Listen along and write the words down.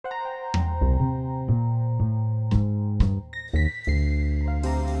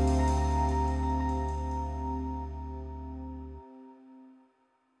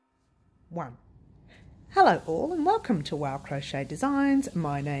Hello all and welcome to Wow Crochet Designs.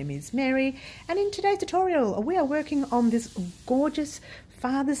 My name is Mary and in today's tutorial we are working on this gorgeous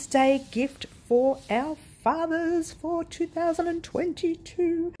Father's Day gift for our fathers for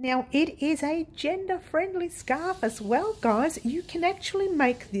 2022. Now it is a gender-friendly scarf as well, guys. You can actually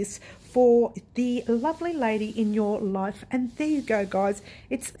make this for the lovely lady in your life, and there you go, guys.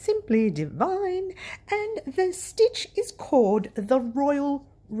 It's simply divine, and the stitch is called the Royal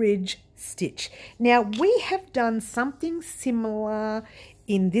Ridge stitch. Now we have done something similar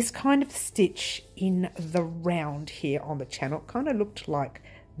in this kind of stitch in the round here on the channel. It kind of looked like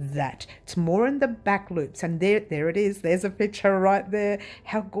that. It's more in the back loops, and there it is. There's a picture right there.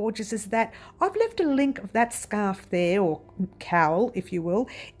 How gorgeous is that? I've left a link of that scarf there, or cowl if you will,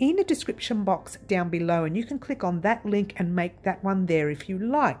 in the description box down below, and you can click on that link and make that one there if you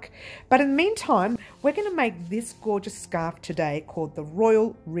like. But in the meantime, we're going to make this gorgeous scarf today called the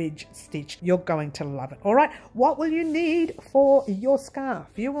Royal Ridge stitch. You're going to love it. All right, what will you need for your scarf?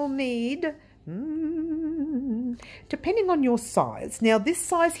 You will need depending on your size. Now this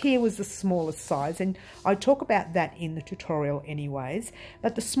size here was the smallest size, and I talk about that in the tutorial anyways,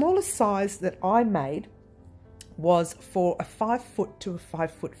 but the smallest size that I made was for a 5 foot to a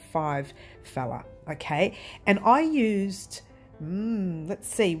 5'5" fella, okay? And I used let's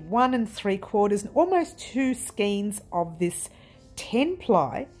see, 1 3/4, almost 2 skeins of this 10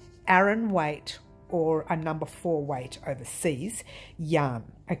 ply Aran weight or a number 4 weight overseas yarn,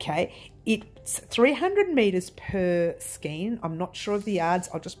 okay? It's 300 meters per skein. I'm not sure of the yards.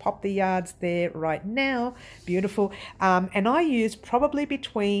 I'll just pop the yards there right now. Beautiful. And I use probably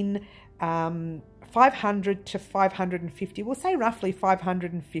between 500 to 550, we'll say roughly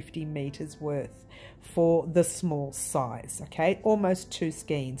 550 meters worth for the small size, okay? Almost 2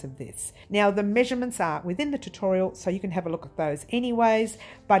 skeins of this. Now the measurements are within the tutorial, so you can have a look at those anyways,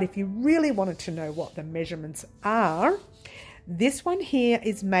 but if you really wanted to know what the measurements are, this one here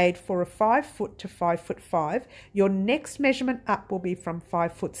is made for a 5 foot to 5'5". Your next measurement up will be from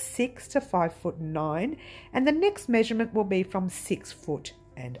 5'6" to 5'9", and the next measurement will be from 6 foot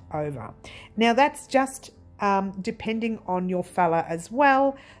and over. Now that's just depending on your fella as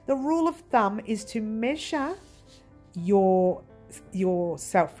well. The rule of thumb is to measure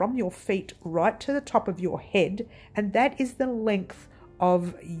yourself from your feet right to the top of your head, and that is the length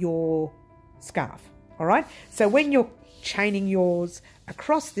of your scarf. All right, so when you're chaining yours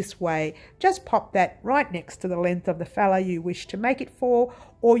across this way, just pop that right next to the length of the fella you wish to make it for,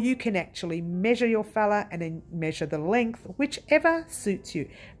 or you can actually measure your fella and then measure the length, whichever suits you.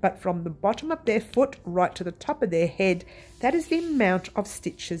 But from the bottom of their foot right to the top of their head, that is the amount of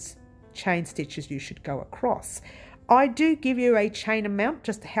stitches, chain stitches you should go across. I do give you a chain amount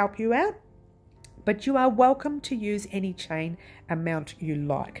just to help you out, but you are welcome to use any chain amount you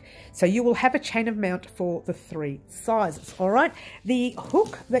like. So you will have a chain amount for the 3 sizes, all right? The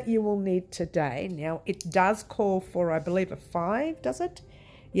hook that you will need today, now it does call for, I believe, a 5, does it?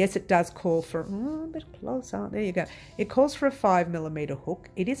 Yes, it does call for, a bit closer, there you go. It calls for a 5mm hook.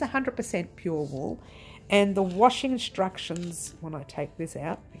 It is 100% pure wool, and the washing instructions, when I take this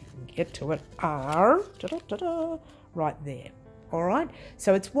out, you can get to it, are right there. All right,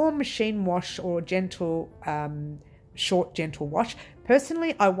 so it's warm machine wash or gentle, short gentle wash.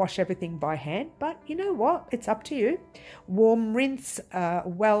 Personally, I wash everything by hand, but you know what? It's up to you. Warm rinse,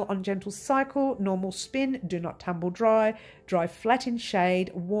 well on gentle cycle, normal spin, do not tumble dry, dry flat in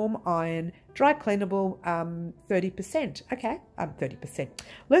shade, warm iron, dry cleanable, 30%. Okay, 30%.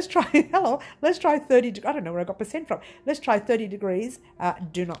 Let's try, let's try 30, I don't know where I got percent from. Let's try 30 degrees,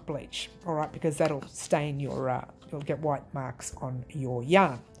 do not bleach, all right, because that'll stain your, you'll get white marks on your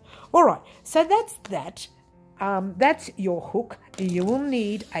yarn. All right, so that's that. That's your hook. You will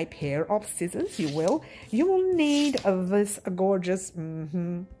need a pair of scissors. You will need this gorgeous,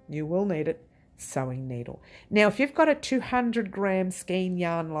 you will need it, sewing needle. Now, if you've got a 200-gram skein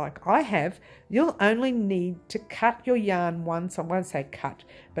yarn like I have, you'll only need to cut your yarn once. I won't say cut,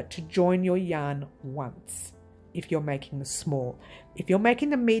 but to join your yarn once if you're making the small. If you're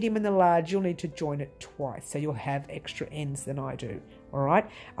making the medium and the large, you'll need to join it twice, so you'll have extra ends than I do. All right,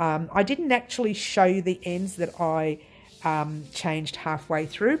 I didn't actually show you the ends that I changed halfway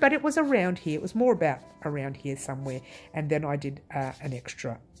through, but it was around here. It was more about around here somewhere, and then I did an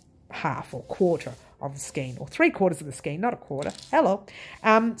extra half or quarter of the skein, or 3/4 of the skein, not a quarter. Hello.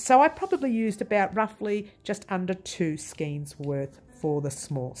 So I probably used about roughly just under 2 skeins worth for the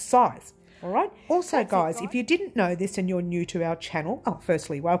small size. All right. Also, guys, if you didn't know this and you're new to our channel, oh,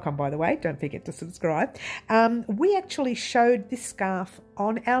 firstly, welcome, by the way. Don't forget to subscribe. We actually showed this scarf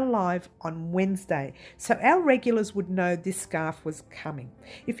on our live on Wednesday. So our regulars would know this scarf was coming.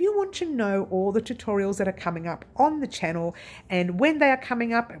 If you want to know all the tutorials that are coming up on the channel and when they are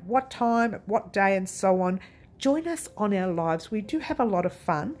coming up, at what time, at what day, and so on, join us on our lives. We do have a lot of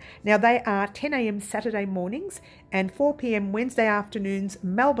fun. Now, they are 10 a.m. Saturday mornings and 4 p.m. Wednesday afternoons,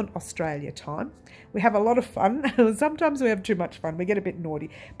 Melbourne, Australia time. We have a lot of fun. Sometimes we have too much fun. We get a bit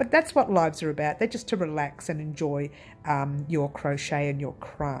naughty. But that's what lives are about. They're just to relax and enjoy your crochet and your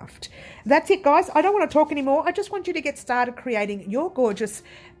craft. That's it, guys. I don't want to talk anymore. I just want you to get started creating your gorgeous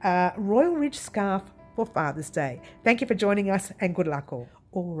Royal Ridge scarf for Father's Day. Thank you for joining us and good luck all.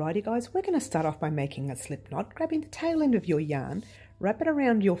 Alrighty, guys, we're going to start off by making a slip knot, grabbing the tail end of your yarn, wrap it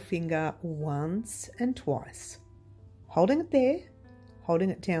around your finger once and twice, holding it there, holding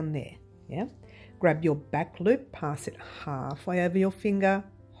it down there, yeah? Grab your back loop, pass it halfway over your finger,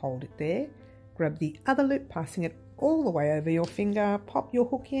 hold it there, grab the other loop, passing it all the way over your finger, pop your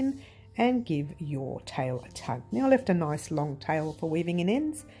hook in and give your tail a tug. Now, I left a nice long tail for weaving in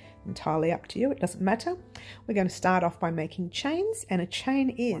ends. Entirely up to you, it doesn't matter. We're going to start off by making chains, and a chain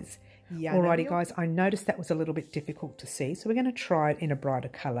is alrighty, guys, I noticed that was a little bit difficult to see, so we're going to try it in a brighter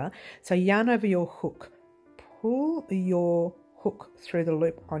color. So yarn over your hook, pull your hook through the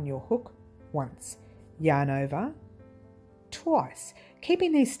loop on your hook once, yarn over twice,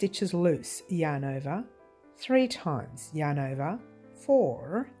 keeping these stitches loose, yarn over 3 times, yarn over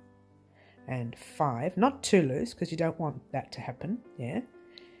 4 and 5, not too loose because you don't want that to happen, yeah,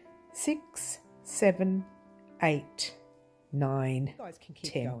 6, 7, 8, 9,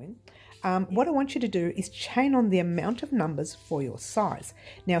 10. Going. What I want you to do is chain on the amount of numbers for your size.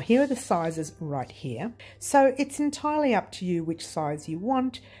 Now, here are the sizes right here. So it's entirely up to you which size you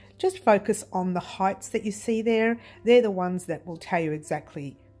want. Just focus on the heights that you see there. They're the ones that will tell you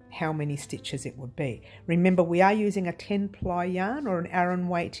exactly how many stitches it would be. Remember, we are using a 10-ply yarn or an Aran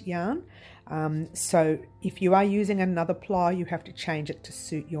weight yarn. So if you are using another ply, you have to change it to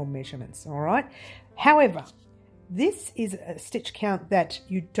suit your measurements, all right? However, this is a stitch count that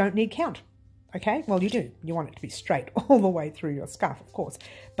you don't need count, okay? Well, you do. You want it to be straight all the way through your scarf, of course,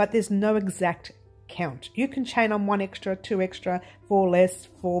 but there's no exact count. You can chain on 1 extra, 2 extra, 4 less,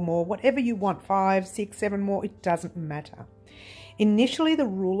 4 more, whatever you want, 5, 6, 7 more, it doesn't matter. Initially, the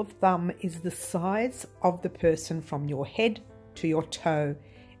rule of thumb is the size of the person from your head to your toe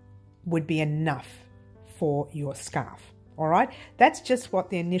would be enough for your scarf, all right? That's just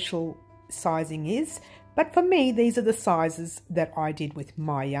what the initial sizing is, but for me, these are the sizes that I did with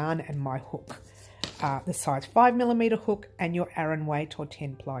my yarn and my hook. The size 5mm hook and your Aran weight or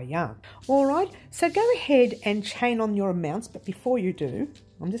 10-ply yarn. All right, so go ahead and chain on your amounts, but before you do,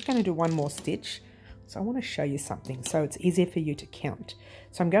 I'm just going to do one more stitch. So I want to show you something so it's easier for you to count.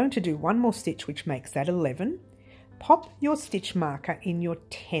 So I'm going to do one more stitch, which makes that 11. Pop your stitch marker in your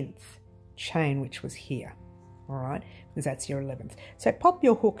 10th chain, which was here, all right, because that's your 11th. So pop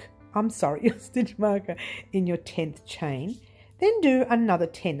your hook, your stitch marker in your 10th chain, then do another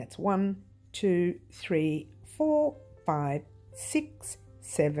 10. That's 1, 2, 3, 4, 5, 6,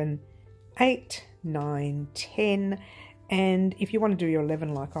 7, 8, 9, 10. And if you want to do your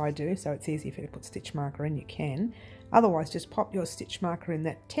 11 like I do, so it's easy for you to put stitch marker in, you can. Otherwise, just pop your stitch marker in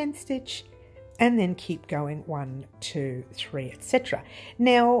that 10th stitch and then keep going 1, 2, 3, etc.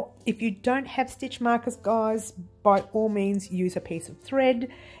 Now, if you don't have stitch markers, guys, by all means use a piece of thread,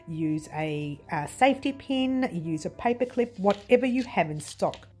 use a safety pin, use a paper clip, whatever you have in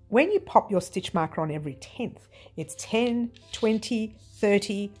stock. When you pop your stitch marker on every 10th, it's 10, 20,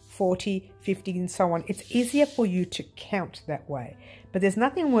 30, 40, 50 and so on. It's easier for you to count that way. But there's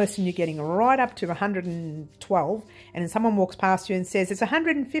nothing worse than you getting right up to 112 and then someone walks past you and says it's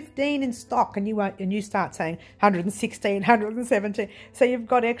 115 in stock and you start saying 116, 117. So you've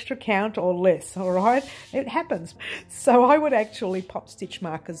got extra count or less, all right? It happens. So I would actually pop stitch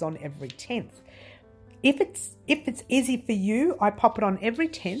markers on every 10th. If it's easy for you, I pop it on every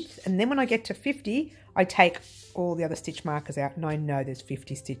 10th, and then when I get to 50, I take all the other stitch markers out, and I know there's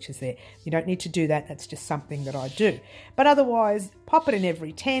 50 stitches there. You don't need to do that. That's just something that I do. But otherwise, pop it in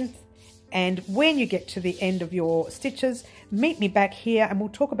every 10th, and when you get to the end of your stitches, meet me back here, and we'll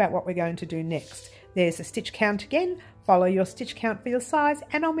talk about what we're going to do next. There's a stitch count again. Follow your stitch count for your size,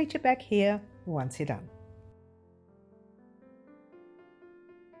 and I'll meet you back here once you're done.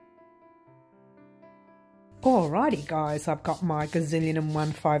 Alrighty, guys, I've got my gazillion and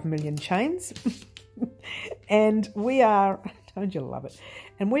 1 5 million chains. And we are, Don't you love it?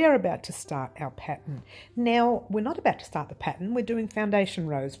 And we are about to start our pattern. Now, we're not about to start the pattern. We're doing foundation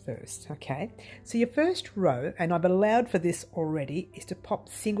rows first, okay? So your first row, and I've allowed for this already, is to pop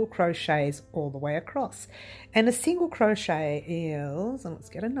single crochets all the way across. And a single crochet is, and let's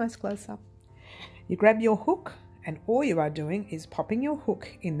get a nice close-up. You grab your hook, and all you are doing is popping your hook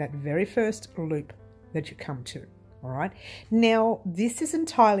in that very first loop that you come to, all right? Now, this is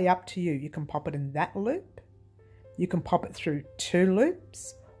entirely up to you. You can pop it in that loop. You can pop it through 2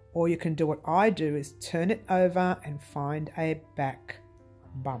 loops, or you can do what I do is turn it over and find a back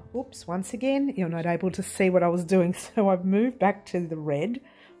bump. Oops, once again, you're not able to see what I was doing, so I've moved back to the red,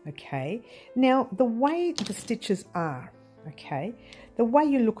 okay? Now, the way the stitches are, okay, the way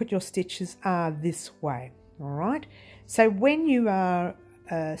you look at your stitches are this way, all right? So when you are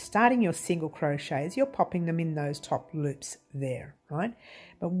starting your single crochets, you're popping them in those top loops there, right?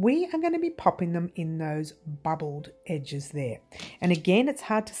 But we are going to be popping them in those bubbled edges there. And again, it's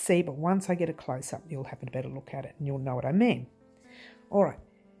hard to see, but once I get a close-up, you'll have a better look at it and you'll know what I mean. All right,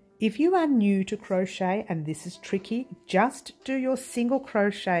 if you are new to crochet and this is tricky, just do your single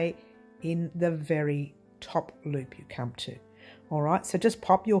crochet in the very top loop you come to. All right, so just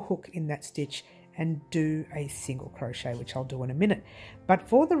pop your hook in that stitch and do a single crochet, which I'll do in a minute. But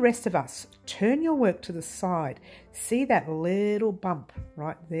for the rest of us, turn your work to the side. See that little bump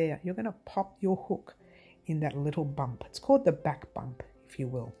right there? You're going to pop your hook in that little bump. It's called the back bump, if you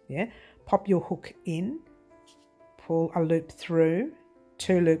will. Yeah, pop your hook in, pull a loop through,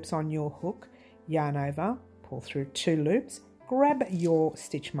 2 loops on your hook, yarn over, pull through 2 loops, grab your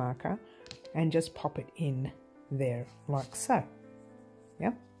stitch marker and just pop it in there like so.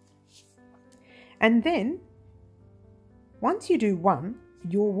 Yeah. And then, once you do one,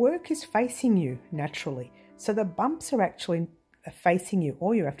 your work is facing you naturally. So the bumps are actually facing you.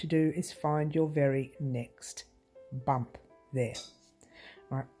 All you have to do is find your very next bump there.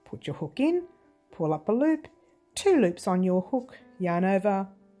 All right, put your hook in, pull up a loop, 2 loops on your hook, yarn over,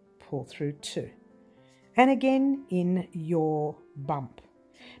 pull through 2. And again in your bump.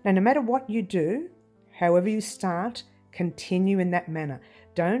 Now, no matter what you do, however you start, continue in that manner.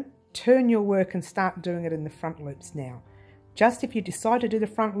 Don't turn your work and start doing it in the front loops now. Just if you decide to do the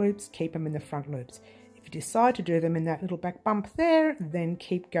front loops, keep them in the front loops. If you decide to do them in that little back bump there, then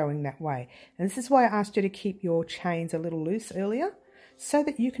keep going that way. And this is why I asked you to keep your chains a little loose earlier, so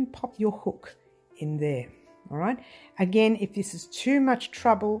that you can pop your hook in there. All right. Again, if this is too much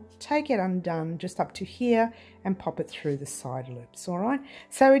trouble, take it undone just up to here and pop it through the side loops. All right.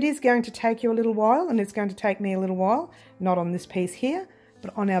 So it is going to take you a little while, and it's going to take me a little while, not on this piece here,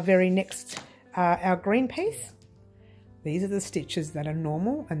 but on our very next, our green piece. These are the stitches that are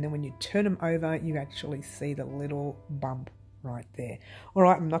normal, and then when you turn them over, you actually see the little bump right there. All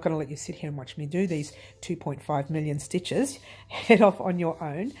right, I'm not going to let you sit here and watch me do these 2.5 million stitches. Head off on your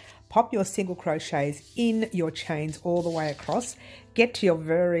own. Pop your single crochets in your chains all the way across. Get to your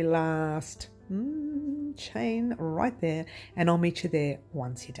very last chain right there, and I'll meet you there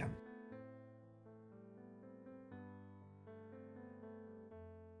once you're done.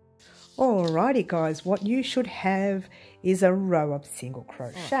 Alrighty guys, what you should have is a row of single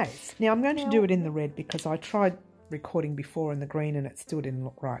crochets. Now I'm going to do it in the red because I tried recording before in the green and it still didn't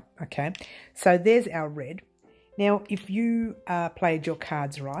look right. Okay, so there's our red. Now if you played your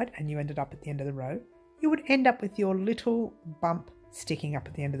cards right and you ended up at the end of the row, you would end up with your little bump sticking up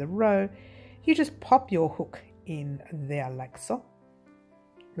at the end of the row. You just pop your hook in there like so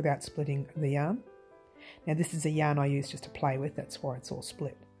without splitting the yarn. Now this is a yarn I use just to play with, that's why it's all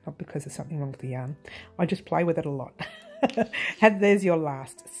split. Not because there's something wrong with the yarn. I just play with it a lot. And there's your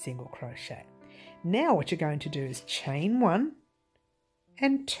last single crochet. Now what you're going to do is chain 1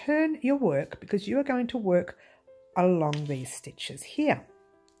 and turn your work, because you are going to work along these stitches here.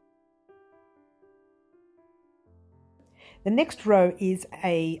 The next row is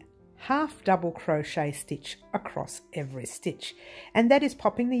a half double crochet stitch across every stitch. And that is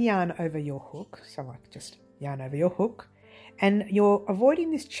popping the yarn over your hook. So like just yarn over your hook. And you're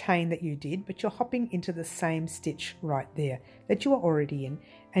avoiding this chain that you did, but you're hopping into the same stitch right there that you are already in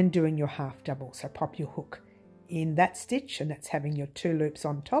and doing your half double. So pop your hook in that stitch, and that's having your 2 loops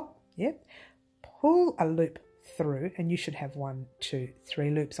on top. Yep. Pull a loop through, and you should have 1, 2, 3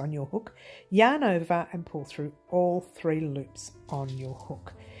 loops on your hook. Yarn over and pull through all 3 loops on your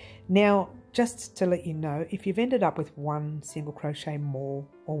hook. Now, just to let you know, if you've ended up with 1 single crochet more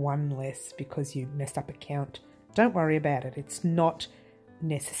or 1 less because you messed up a count, don't worry about it. It's not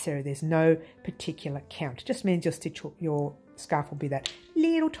necessary. There's no particular count. It just means your scarf will be that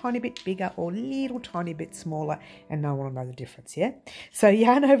little tiny bit bigger or little tiny bit smaller, and no one will know the difference, yeah? So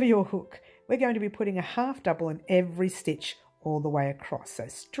yarn over your hook. We're going to be putting a half double in every stitch all the way across. So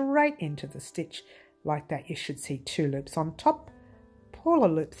straight into the stitch like that. You should see 2 loops on top, pull a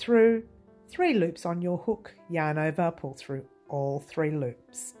loop through, 3 loops on your hook, yarn over, pull through all 3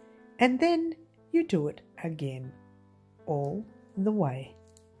 loops. And then you do it again all the way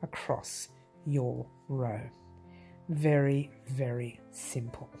across your row. Very, very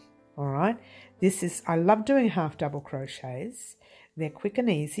simple. All right. I love doing half double crochets. They're quick and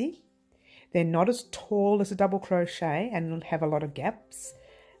easy. They're not as tall as a double crochet and have a lot of gaps.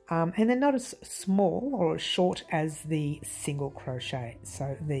 And they're not as small or as short as the single crochet.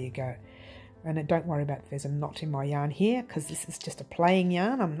 So there you go. And don't worry about if there's a knot in my yarn here, because this is just a playing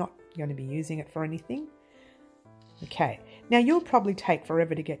yarn. I'm not going to be using it for anything. Okay, now you'll probably take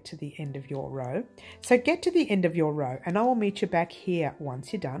forever to get to the end of your row. So get to the end of your row and I will meet you back here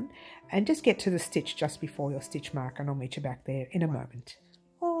once you're done, and just get to the stitch just before your stitch marker and I'll meet you back there in a moment.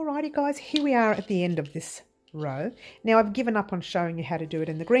 Alrighty guys, here we are at the end of this row. Now I've given up on showing you how to do it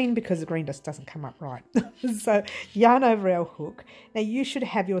in the green because the green just doesn't come up right. So yarn over our hook. Now you should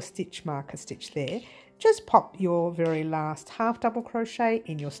have your stitch marker stitch there. Just pop your very last half double crochet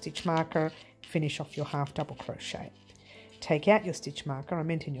in your stitch marker, finish off your half double crochet. Take out your stitch marker. I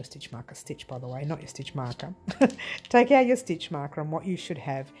meant in your stitch marker stitch, by the way, not your stitch marker. Take out your stitch marker and what you should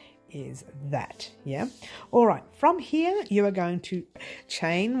have is that, yeah? All right, from here you are going to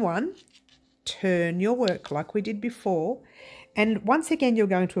chain 1, turn your work like we did before, and once again you're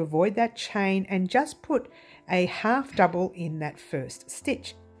going to avoid that chain and just put a half double in that first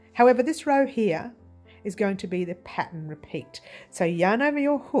stitch. However, this row here is going to be the pattern repeat. So yarn over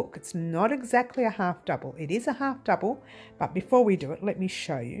your hook. It's not exactly a half double. It is a half double, but before we do it, let me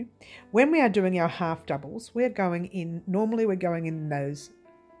show you. When we are doing our half doubles, we're going in, normally we're going in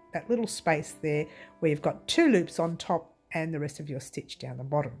that little space there where you've got 2 loops on top and the rest of your stitch down the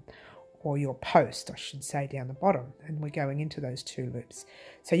bottom, or your post, I should say, down the bottom, and we're going into those 2 loops.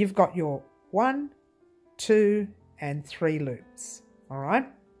 So you've got your 1, 2, and 3 loops, all right?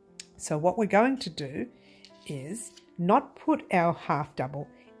 So what we're going to do is not put our half double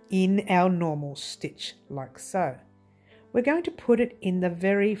in our normal stitch like so. We're going to put it in the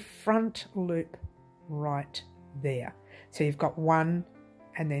very front loop right there. So you've got 1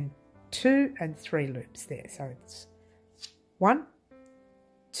 and then 2 and 3 loops there. So it's 1,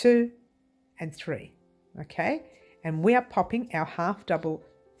 2 and 3, okay? And we are popping our half double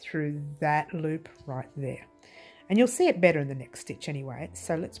through that loop right there. And you'll see it better in the next stitch anyway.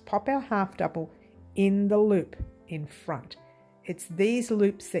 So let's pop our half double in the loop in front. It's these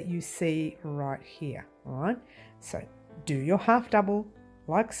loops that you see right here, all right? So do your half double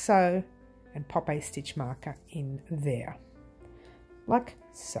like so and pop a stitch marker in there, like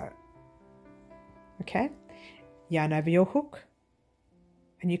so. Okay, yarn over your hook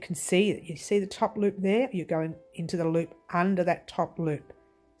and you can see that you see the top loop there. You're going into the loop under that top loop.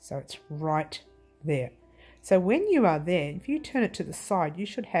 So it's right there. So when you are there, if you turn it to the side, you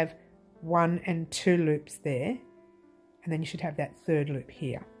should have 1 and 2 loops there, and then you should have that 3rd loop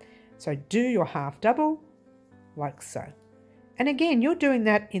here. So do your half double like so. And again, you're doing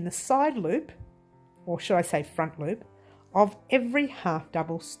that in the side loop, or should I say front loop, of every half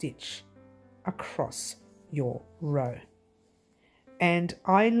double stitch across your row. And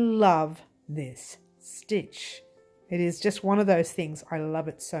I love this stitch. It is just one of those things. I love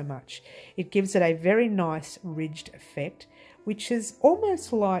it so much. It gives it a very nice ridged effect, which is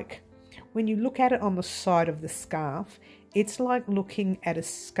almost like when you look at it on the side of the scarf, it's like looking at a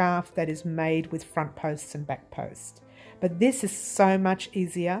scarf that is made with front posts and back posts. But this is so much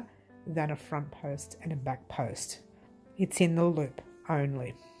easier than a front post and a back post. It's in the loop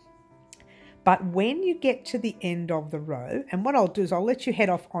only. But when you get to the end of the row, and what I'll do is I'll let you head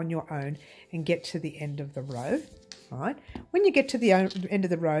off on your own and get to the end of the row. Right? When you get to the end of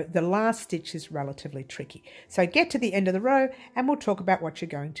the row, the last stitch is relatively tricky. So get to the end of the row and we'll talk about what you're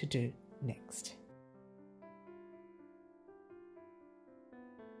going to do next.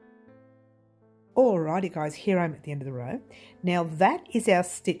 Alrighty guys, here I'm at the end of the row. Now that is our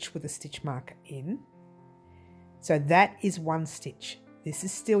stitch with a stitch marker in. So that is 1 stitch. This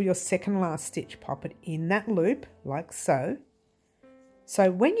is still your second last stitch. Pop it in that loop like so.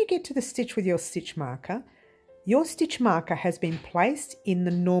 So when you get to the stitch with your stitch marker, your stitch marker has been placed in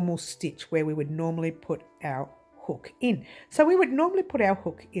the normal stitch where we would normally put our hook in. So we would normally put our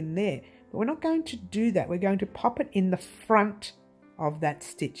hook in there, but we're not going to do that. We're going to pop it in the front of that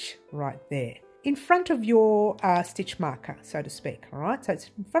stitch right there, in front of your stitch marker, so to speak. All right, so it's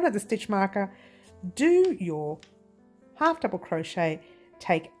in front of the stitch marker. Do your half double crochet,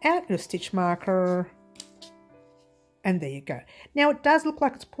 take out your stitch marker, and there you go. Now it does look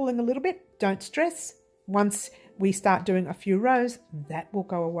like it's pulling a little bit. Don't stress. Once we start doing a few rows, that will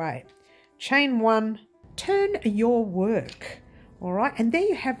go away. Chain 1, turn your work. All right, and there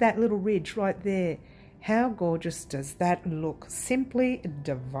you have that little ridge right there. How gorgeous does that look? Simply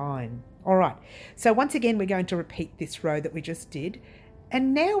divine. All right, so once again, we're going to repeat this row that we just did.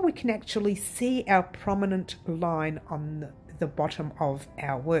 And now we can actually see our prominent line on the bottom of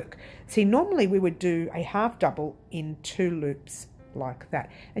our work. See, normally we would do a half double in 2 loops like that.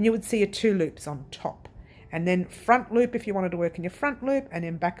 And you would see 2 loops on top. And then front loop if you wanted to work in your front loop, and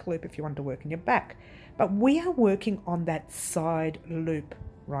then back loop if you wanted to work in your back. But we are working on that side loop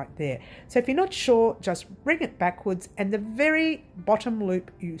right there. So if you're not sure, just bring it backwards, and the very bottom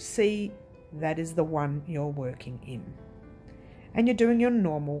loop you see, that is the one you're working in. And you're doing your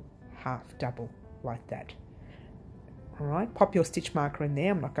normal half double like that. All right, pop your stitch marker in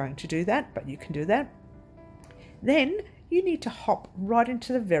there. I'm not going to do that, but you can do that. Then you need to hop right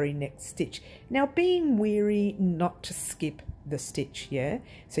into the very next stitch. Now, being wary not to skip the stitch, yeah?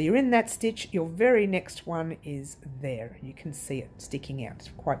 So you're in that stitch, your very next one is there. You can see it sticking out, it's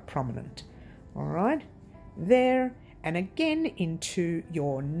quite prominent. All right, there, and again into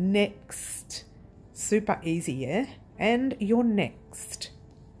your next, super easy, yeah? And your next,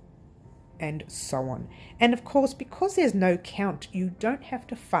 and so on. And of course, because there's no count, you don't have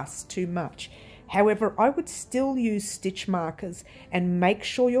to fuss too much. However, I would still use stitch markers and make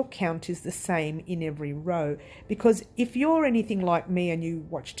sure your count is the same in every row, because if you're anything like me and you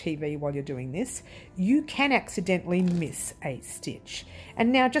watch TV while you're doing this, you can accidentally miss a stitch.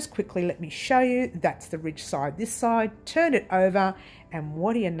 And now just quickly let me show you, that's the ridge side. This side, turn it over, and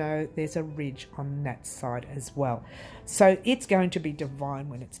what do you know, there's a ridge on that side as well. So it's going to be divine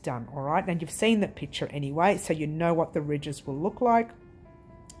when it's done, all right? And you've seen that picture anyway, so you know what the ridges will look like.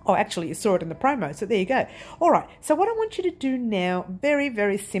 Oh, actually, you saw it in the promo, so there you go. All right, so what I want you to do now, very,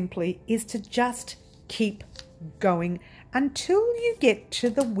 very simply, is to just keep going until you get to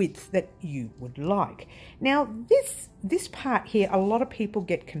the width that you would like. Now, this part here, a lot of people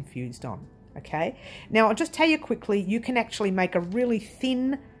get confused on, okay? Now, I'll just tell you quickly, you can actually make a really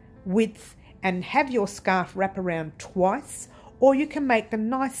thin width and have your scarf wrap around twice, or you can make the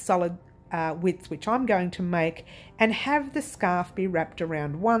nice solid width, which I'm going to make, and have the scarf be wrapped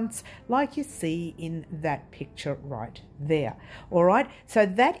around once, like you see in that picture right there. All right, so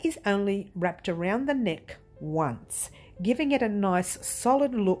that is only wrapped around the neck once, giving it a nice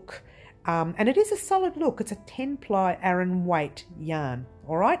solid look. And it is a solid look. It's a 10-ply Aran weight yarn.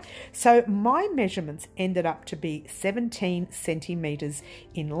 All right, so my measurements ended up to be 17 centimeters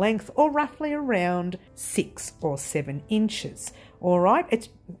in length, or roughly around 6 or 7 inches. All right, it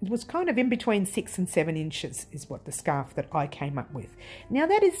was kind of in between 6 and 7 inches is what the scarf that I came up with. Now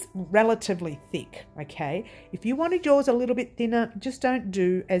that is relatively thick, okay? If you wanted yours a little bit thinner, just don't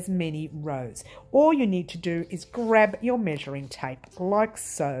do as many rows. All you need to do is grab your measuring tape like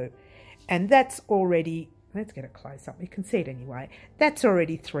so. And that's already, let's get it close up, you can see it anyway, that's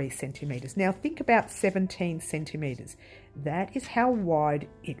already 3 centimeters. Now think about 17 centimeters. That is how wide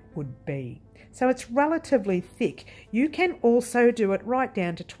it would be. So it's relatively thick. You can also do it right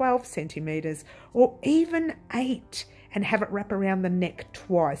down to 12 centimeters or even 8 and have it wrap around the neck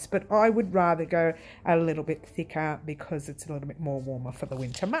twice. But I would rather go a little bit thicker because it's a little bit more warmer for the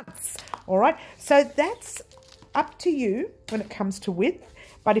winter months. All right, so that's up to you when it comes to width.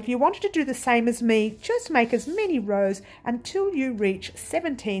 But if you wanted to do the same as me, just make as many rows until you reach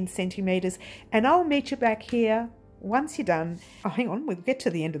 17 centimeters, and I'll meet you back here once you're done. Oh, hang on, we'll get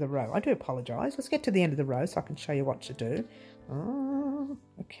to the end of the row. I do apologise. Let's get to the end of the row so I can show you what to do. Oh,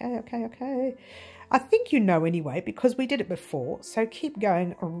 okay. I think you know anyway because we did it before. So keep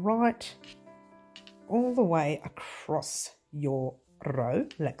going right all the way across your row,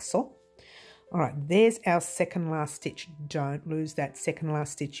 like so. All right, there's our second last stitch. Don't lose that second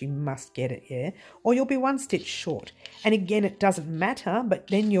last stitch. You must get it, yeah? Or you'll be 1 stitch short. And again, it doesn't matter, but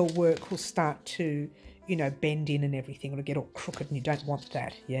then your work will start to, you know, bend in and everything. It'll get all crooked and you don't want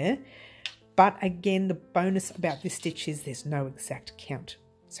that, yeah? But again, the bonus about this stitch is there's no exact count.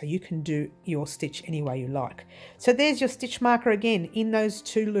 So you can do your stitch any way you like. So there's your stitch marker again in those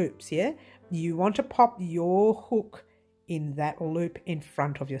 2 loops, yeah? You want to pop your hook in that loop in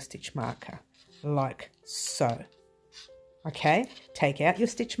front of your stitch marker, like so. Okay, take out your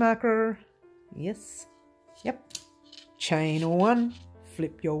stitch marker. Yes, yep. Chain 1,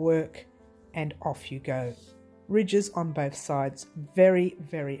 flip your work, and off you go. Ridges on both sides. Very,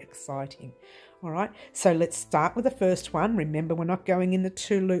 very exciting. All right, so let's start with the first one. Remember, we're not going in the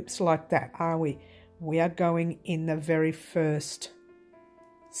 2 loops like that, are we? We are going in the very first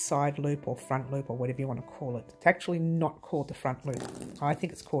side loop or front loop or whatever you want to call it. It's actually not called the front loop. I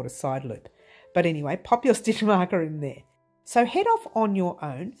think it's called a side loop. But anyway, pop your stitch marker in there. So head off on your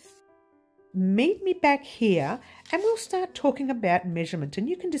own. Meet me back here and we'll start talking about measurement, and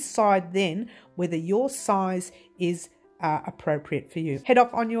you can decide then whether your size is appropriate for you. Head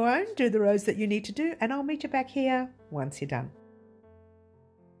off on your own, do the rows that you need to do, and I'll meet you back here once you're done.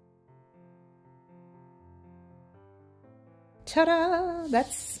 Ta-da!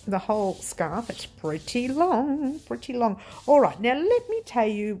 That's the whole scarf. It's pretty long, pretty long. All right, now let me tell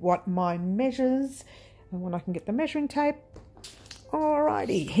you what mine measures, and when I can get the measuring tape.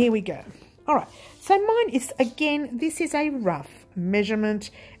 Alrighty, here we go. All right, so mine is, again, this is a rough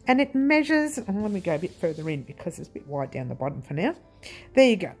measurement, and it measures, let me go a bit further in because it's a bit wide down the bottom for now. There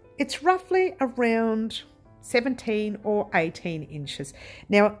you go. It's roughly around 17 or 18 inches.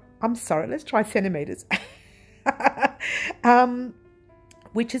 Now, I'm sorry, let's try centimetres.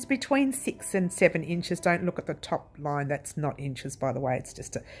 Which is between 6 and 7 inches. Don't look at the top line. That's not inches, by the way. It's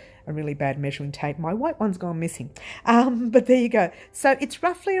just a really bad measuring tape. My white one's gone missing. But there you go. So it's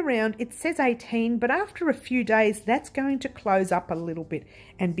roughly around, it says 18, but after a few days, that's going to close up a little bit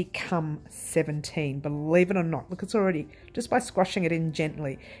and become 17. Believe it or not. Look, it's already, just by squashing it in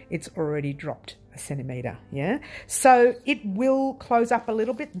gently, it's already dropped a centimetre. Yeah. So it will close up a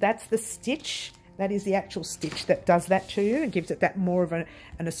little bit. That's the stitch. That is the actual stitch that does that to you and gives it that more of an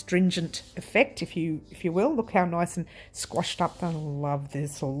astringent effect, if you will. Look how nice and squashed up. I love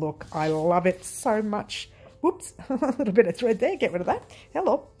this look. I love it so much. Whoops, a little bit of thread there. Get rid of that.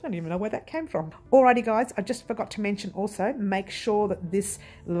 Hello, I don't even know where that came from. Alrighty guys, I just forgot to mention also, make sure that this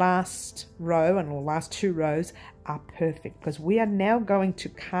last row and or last 2 rows are perfect, because we are now going to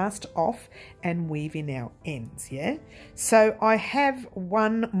cast off and weave in our ends, yeah? So I have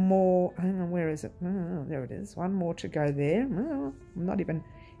one more, I don't know, where is it? Oh, there it is. One more to go there. Oh, I'm not even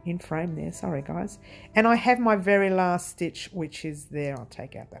in frame there, sorry guys. And I have my very last stitch, which is there. I'll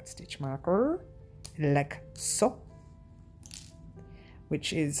take out that stitch marker, like so,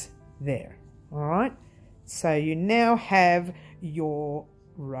 which is there. All right, so you now have your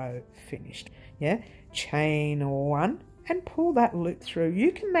row finished. Yeah, chain 1 and pull that loop through.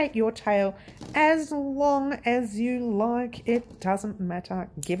 You can make your tail as long as you like, it doesn't matter.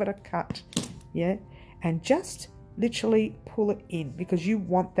 Give it a cut, yeah, and just literally pull it in, because you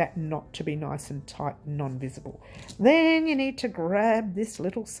want that knot to be nice and tight, non-visible. Then you need to grab this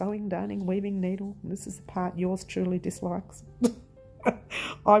little sewing darning weaving needle. This is the part yours truly dislikes.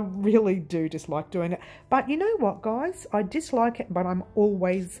 I really do dislike doing it, but you know what guys, I dislike it, but I'm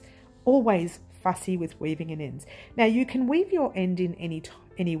always fussy with weaving in ends. Now you can weave your end in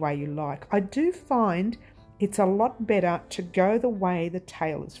any way you like. I do find it's a lot better to go the way the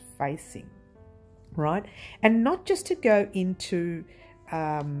tail is facing, right? And not just to go into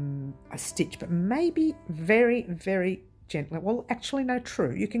a stitch, but maybe very, very gently. Well, actually, no,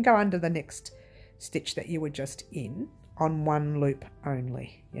 true. You can go under the next stitch that you were just in on one loop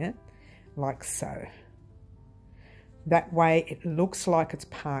only, yeah? Like so. That way it looks like it's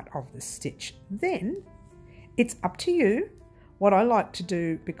part of the stitch. Then it's up to you. What I like to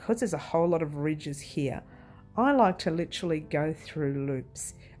do, because there's a whole lot of ridges here, I like to literally go through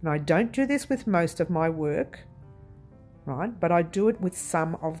loops. And I don't do this with most of my work, right? But I do it with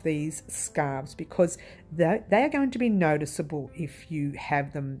some of these scarves, because they are going to be noticeable if you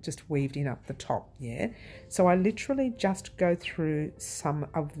have them just weaved in up the top, yeah? So I literally just go through some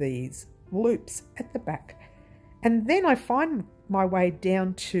of these loops at the back. And then I find my way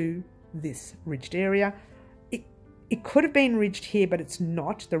down to this ridged area. It could have been ridged here, but it's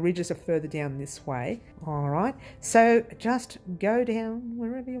not. The ridges are further down this way. All right. So just go down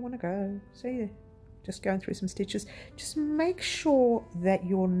wherever you want to go. See, just going through some stitches. Just make sure that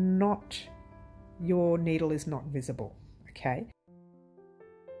your needle is not visible. Okay.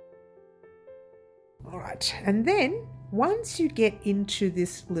 All right. And then once you get into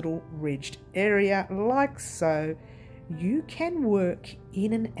this little ridged area like so, you can work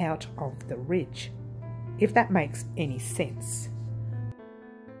in and out of the ridge, if that makes any sense.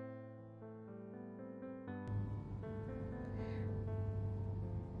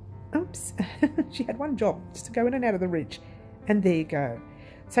 Oops, she had one job, just to go in and out of the ridge. And there you go.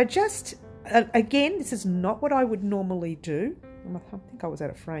 So just, again, this is not what I would normally do. I think I was out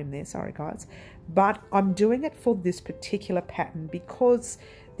of frame there, sorry guys. But I'm doing it for this particular pattern because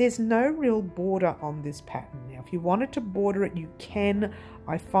there's no real border on this pattern. Now, if you wanted to border it, you can.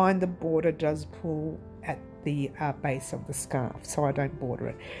 I find the border does pull at the base of the scarf, so I don't border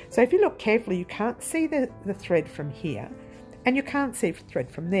it. So if you look carefully, you can't see the thread from here, and you can't see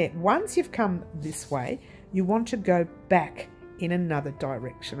thread from there. Once you've come this way, you want to go back in another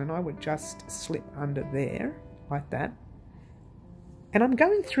direction, and I would just slip under there like that. and I'm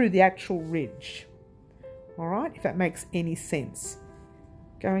going through the actual ridge. All right, if that makes any sense.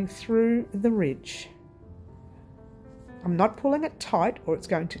 Going through the ridge. I'm not pulling it tight or it's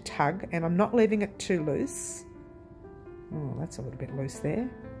going to tug, and I'm not leaving it too loose. Oh, that's a little bit loose there.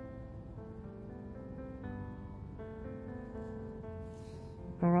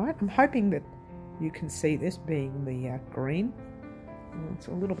 All right, I'm hoping that you can see this being the green. Oh, it's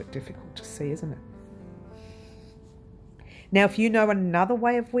a little bit difficult to see, isn't it? Now, if you know another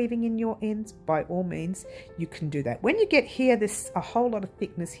way of weaving in your ends, by all means, you can do that. When you get here, there's a whole lot of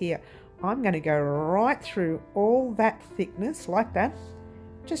thickness here. I'm going to go right through all that thickness like that.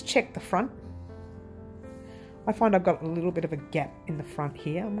 Just check the front. I find I've got a little bit of a gap in the front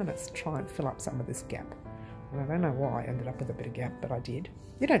here. I'm going to try and fill up some of this gap. I don't know why I ended up with a bit of gap, but I did.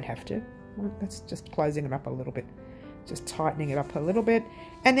 You don't have to. That's just closing it up a little bit. Just tightening it up a little bit.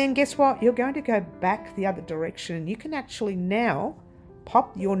 And then guess what? You're going to go back the other direction. You can actually now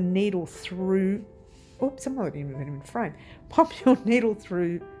pop your needle through. Oops, I'm not even in frame. Pop your needle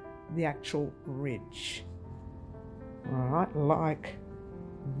through the actual ridge. All right, like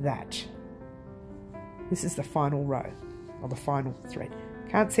that. This is the final row, or the final thread.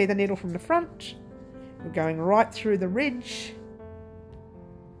 Can't see the needle from the front. We're going right through the ridge.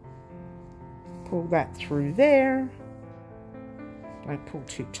 Pull that through there. Don't pull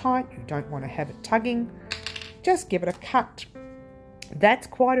too tight. You don't want to have it tugging. Just give it a cut. That's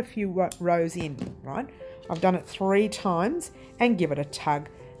quite a few rows in, right? I've done it 3 times, and give it a tug.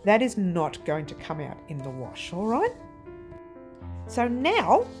 That is not going to come out in the wash, all right? So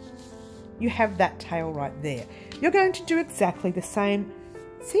now you have that tail right there. You're going to do exactly the same.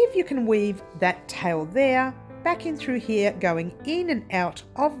 See if you can weave that tail there, back in through here, going in and out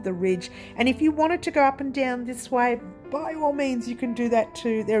of the ridge. And if you wanted to go up and down this way, by all means you can do that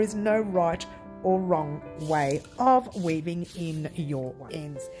too. There is no right or wrong way of weaving in your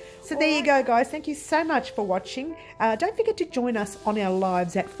ends. So there you go, guys. Thank you so much for watching. Don't forget to join us on our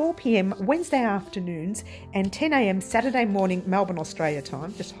lives at 4 p.m. Wednesday afternoons and 10 a.m. Saturday morning Melbourne, Australia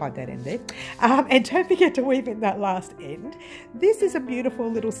time. Just hide that end there. And don't forget to weave in that last end. This is a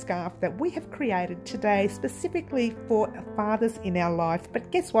beautiful little scarf that we have created today specifically for fathers in our life.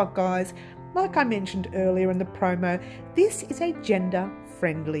 But guess what, guys? Like I mentioned earlier in the promo, this is a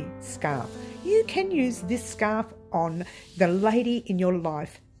gender-friendly scarf. You can use this scarf on the lady in your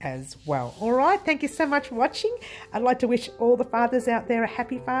life as well. All right, thank you so much for watching. I'd like to wish all the fathers out there a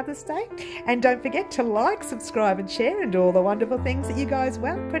happy Father's Day. And don't forget to like, subscribe and share and do all the wonderful things that you guys,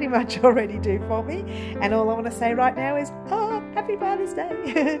 well, pretty much already do for me. And all I want to say right now is, happy Father's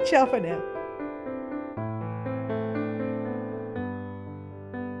Day. Ciao for now.